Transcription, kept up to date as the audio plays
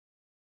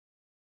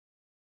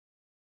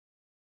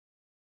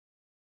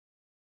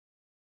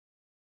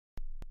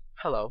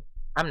Hello,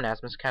 I'm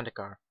Nazmus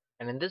Kandakar,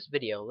 and in this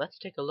video let's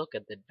take a look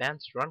at the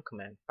advanced run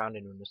command found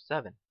in Windows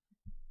 7.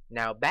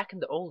 Now back in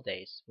the old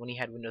days, when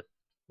you had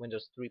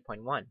Windows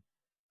 3.1,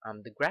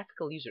 the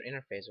graphical user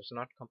interface was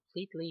not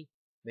completely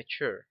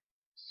mature,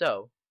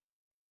 so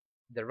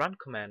the run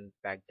command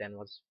back then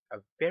was a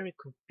very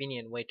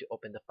convenient way to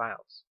open the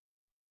files.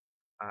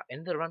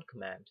 In the run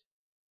command,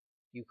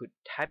 you could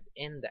type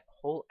in the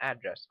whole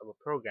address of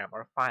a program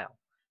or a file,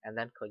 and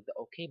then click the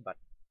OK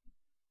button.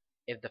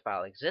 If the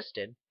file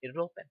existed, it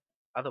would open.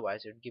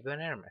 Otherwise, it would give you an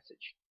error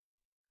message.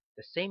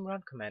 The same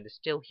run command is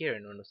still here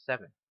in Windows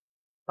 7,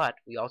 but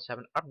we also have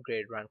an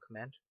upgraded run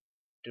command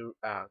to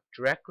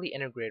directly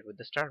integrate with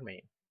the start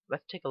menu.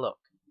 Let's take a look.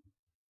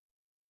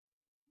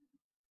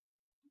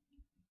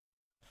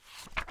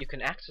 You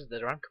can access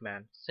the run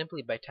command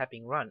simply by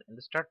typing run in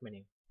the start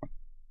menu.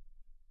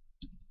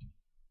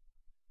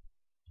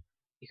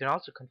 You can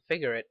also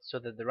configure it so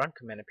that the run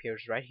command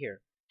appears right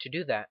here. To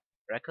do that,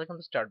 right-click on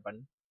the Start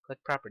button,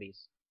 click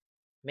Properties.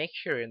 Make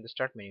sure you're in the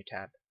Start menu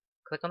tab.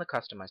 Click on the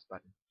Customize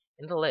button.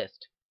 In the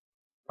list,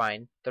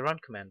 find the run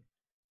command.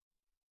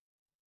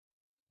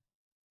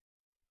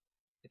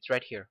 It's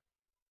right here.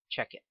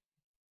 Check it.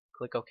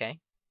 Click OK.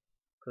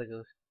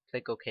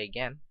 Click OK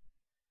again,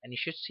 and you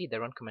should see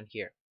the run command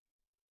here.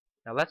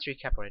 Now let's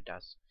recap what it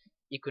does.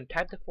 You can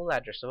type the full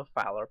address of a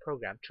file or a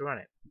program to run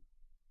it.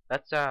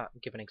 Let's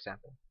give an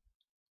example.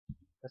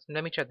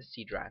 Let me try the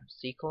C drive,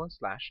 C:/,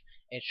 and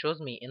it shows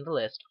me in the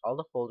list all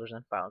the folders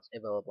and files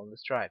available in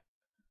this drive.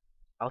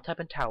 I'll type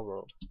in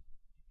TileWorld.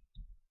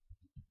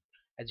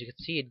 As you can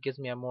see, it gives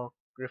me a more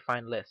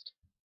refined list.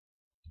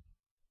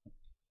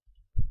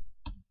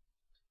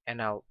 And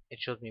now it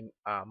shows me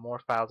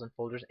more files and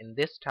folders in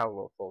this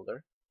TileWorld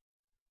folder.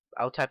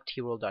 I'll type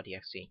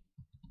tworld.exe.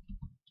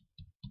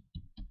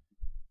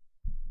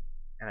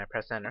 And I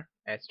press enter,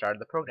 and it started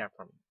the program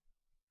for me.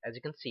 As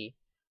you can see,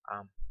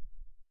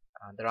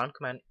 the run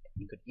command,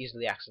 you could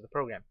easily access the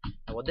program.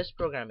 Now what this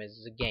program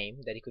is a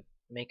game that you could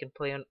make and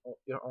play on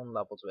your own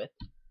levels with.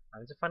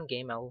 It's a fun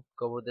game. I'll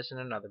go over this in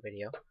another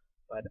video,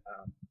 but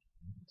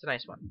it's a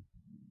nice one.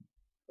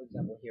 For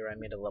example, here I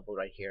made a level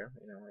right here.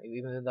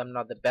 Even though I'm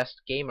not the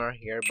best gamer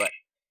here, but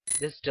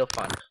this is still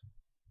fun.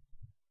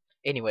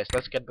 Anyways,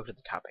 let's get back to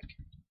the topic.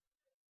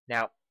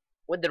 Now,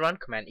 with the run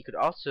command, you could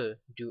also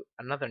do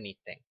another neat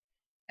thing,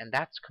 and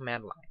that's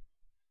command line.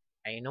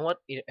 And you know what?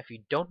 If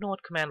you don't know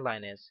what command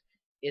line is,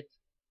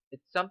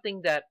 it's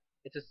something that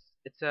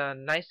it's a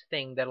nice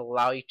thing that'll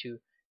allow you to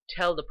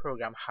tell the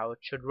program how it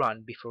should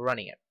run before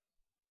running it.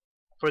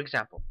 For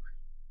example,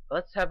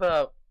 let's have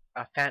a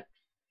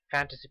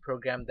fantasy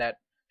program that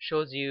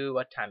shows you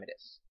what time it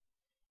is,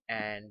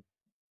 and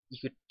you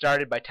could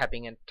start it by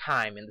typing in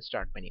time in the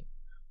start menu.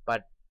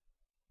 But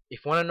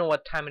if you want to know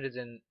what time it is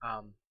in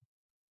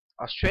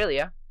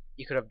Australia,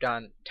 you could have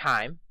done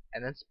time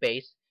and then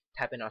space,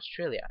 type in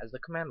Australia as the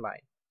command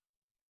line.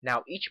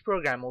 Now each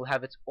program will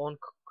have its own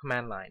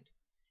command line,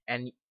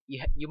 and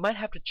you might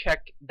have to check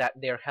that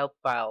their help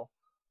file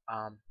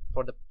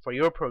for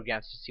your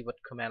programs to see what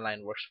command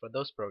line works for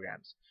those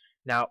programs.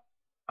 Now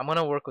I'm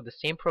gonna work with the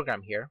same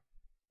program here.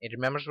 It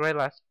remembers what I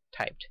last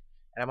typed,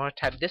 and I'm gonna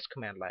type this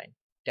command line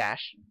 --F.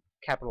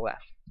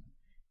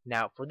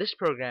 Now for this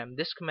program,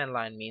 this command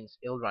line means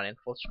it'll run in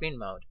full screen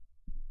mode.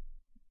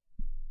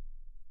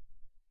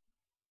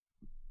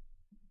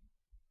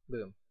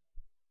 Boom.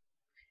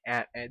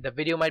 And the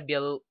video might be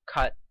a little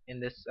cut in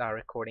this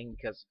recording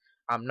because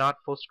I'm not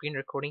full screen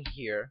recording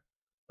here,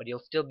 but you'll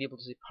still be able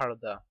to see part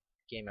of the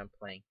game I'm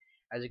playing.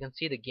 As you can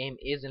see, the game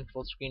is in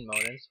full screen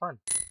mode and it's fun.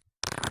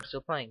 I'm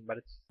still playing, but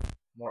it's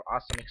more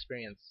awesome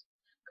experience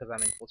because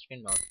I'm in full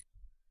screen mode.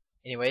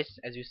 Anyways,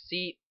 as you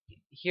see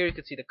here, you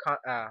can see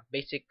the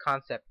basic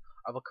concept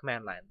of a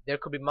command line. There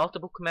could be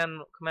multiple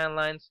command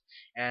lines,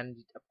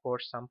 and of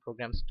course some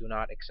programs do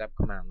not accept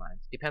command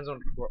lines. Depends on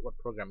what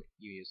program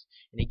you use.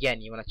 And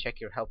again, you want to check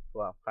your help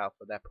file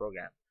for that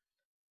program.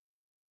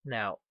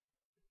 Now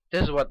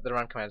this is what the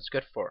run command is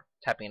good for,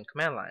 typing in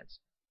command lines.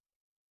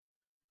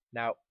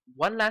 Now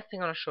one last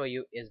thing I want to show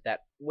you is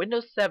that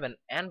Windows 7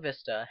 and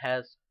Vista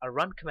has a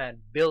run command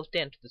built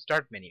into the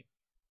start menu.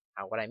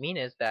 Now what I mean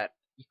is that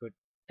you could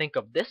think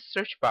of this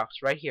search box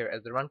right here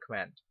as the run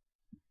command.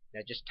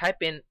 Now just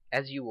type in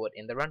as you would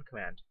in the run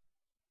command.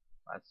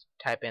 Let's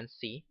type in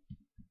C:/,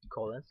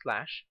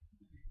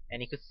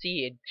 and you could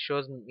see it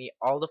shows me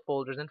all the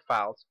folders and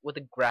files with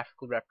a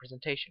graphical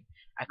representation.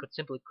 I could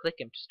simply click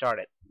him to start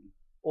it,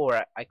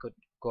 or I could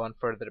go on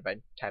further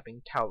by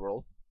typing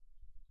TileWorld.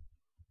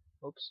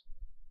 Oops.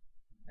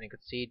 And you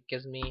could see it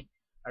gives me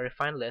a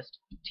refined list,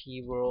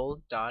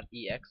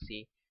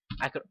 tworld.exe.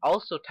 I could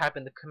also type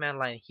in the command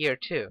line here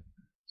too.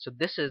 So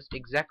this is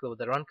exactly what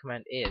the run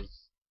command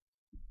is.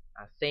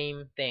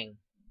 Same thing.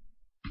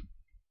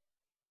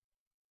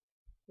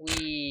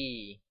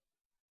 Whee!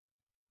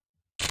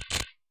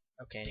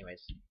 Okay,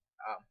 anyways.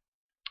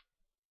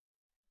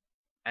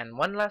 And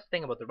one last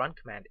thing about the run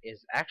command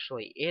is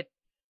actually it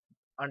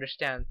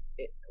understands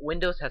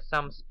Windows has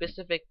some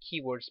specific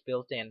keywords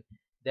built in.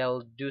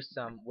 They'll do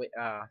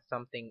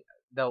something.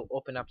 They'll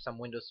open up some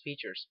Windows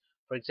features.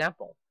 For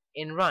example,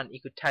 in run, you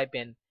could type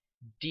in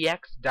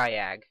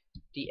dxdiag,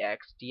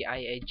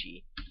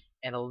 dxdiag,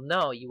 and it'll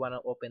know you want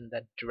to open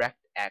the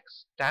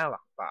DirectX dialog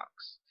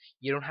box.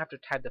 You don't have to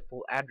type the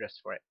full address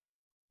for it.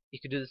 You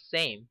could do the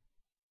same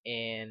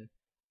in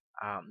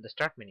the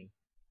start menu,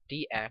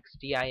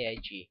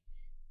 dxdiag,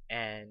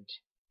 and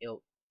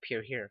it'll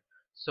appear here.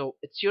 So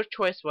it's your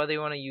choice whether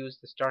you want to use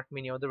the start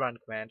menu or the run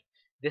command.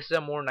 This is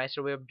a more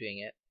nicer way of doing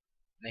it.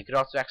 And you could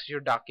also access your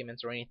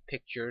documents or any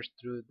pictures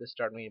through the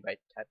start menu by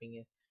typing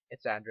in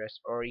its address,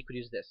 or you could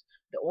use this.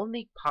 The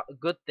only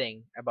good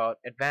thing about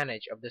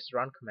advantage of this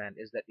run command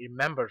is that it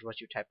remembers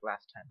what you typed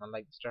last time,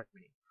 unlike the start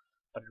menu.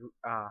 But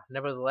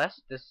nevertheless,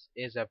 this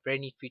is a very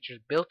neat feature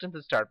built into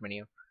the start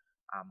menu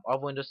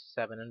of Windows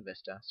 7 and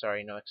Vista.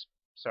 Sorry,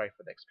 sorry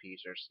for the XP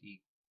users. You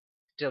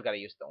still gotta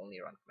use the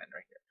only run command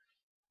right here,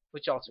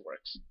 which also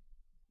works.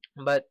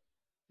 But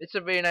it's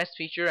a very nice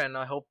feature, and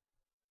I hope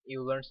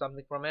you learned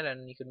something from it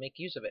and you could make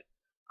use of it.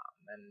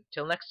 And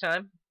until next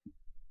time,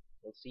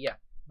 we'll see ya.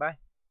 Bye.